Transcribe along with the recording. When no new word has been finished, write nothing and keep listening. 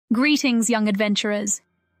Greetings, young adventurers.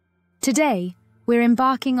 Today, we're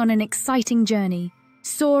embarking on an exciting journey,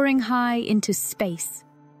 soaring high into space.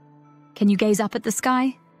 Can you gaze up at the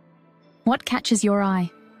sky? What catches your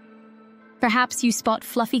eye? Perhaps you spot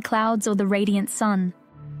fluffy clouds or the radiant sun.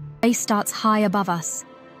 Space starts high above us,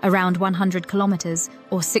 around 100 kilometers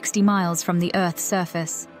or 60 miles from the Earth's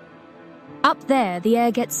surface. Up there, the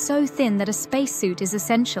air gets so thin that a spacesuit is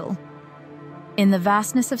essential. In the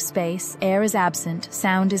vastness of space, air is absent,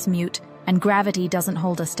 sound is mute, and gravity doesn't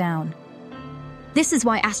hold us down. This is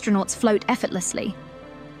why astronauts float effortlessly.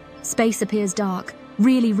 Space appears dark,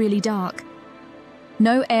 really dark.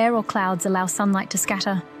 No air or clouds allow sunlight to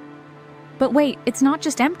scatter. But wait, it's not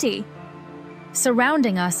just empty.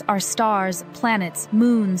 Surrounding us are stars, planets,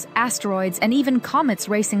 moons, asteroids, and even comets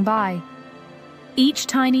racing by. Each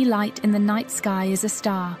tiny light in the night sky is a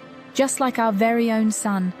star, just like our very own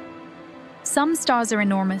sun. Some stars are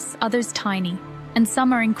enormous, others tiny, and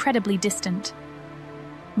some are incredibly distant.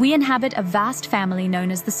 We inhabit a vast family known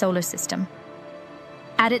as the solar system.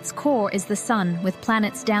 At its core is the sun, with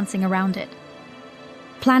planets dancing around it.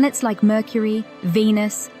 Planets like Mercury,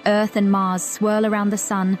 Venus, Earth, and Mars swirl around the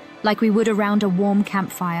sun like we would around a warm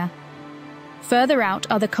campfire. Further out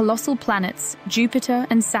are the colossal planets, Jupiter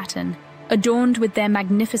and Saturn, adorned with their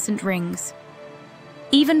magnificent rings.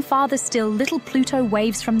 Even farther still, little Pluto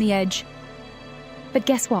waves from the edge. But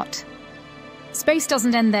guess what? Space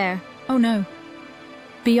doesn't end there. Oh no.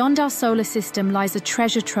 Beyond our solar system lies a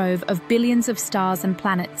treasure trove of billions of stars and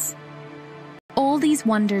planets. All these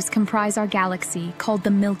wonders comprise our galaxy, called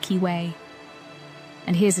the Milky Way.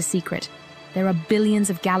 And here's a secret. There are billions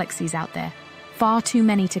of galaxies out there, far too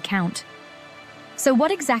many to count. So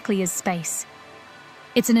what exactly is space?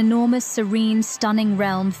 It's an enormous, serene, stunning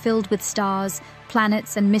realm filled with stars,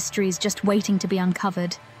 planets, and mysteries just waiting to be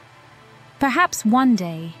uncovered. Perhaps one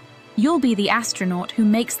day, you'll be the astronaut who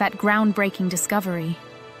makes that groundbreaking discovery.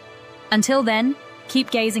 Until then, keep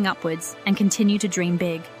gazing upwards and continue to dream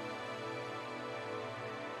big.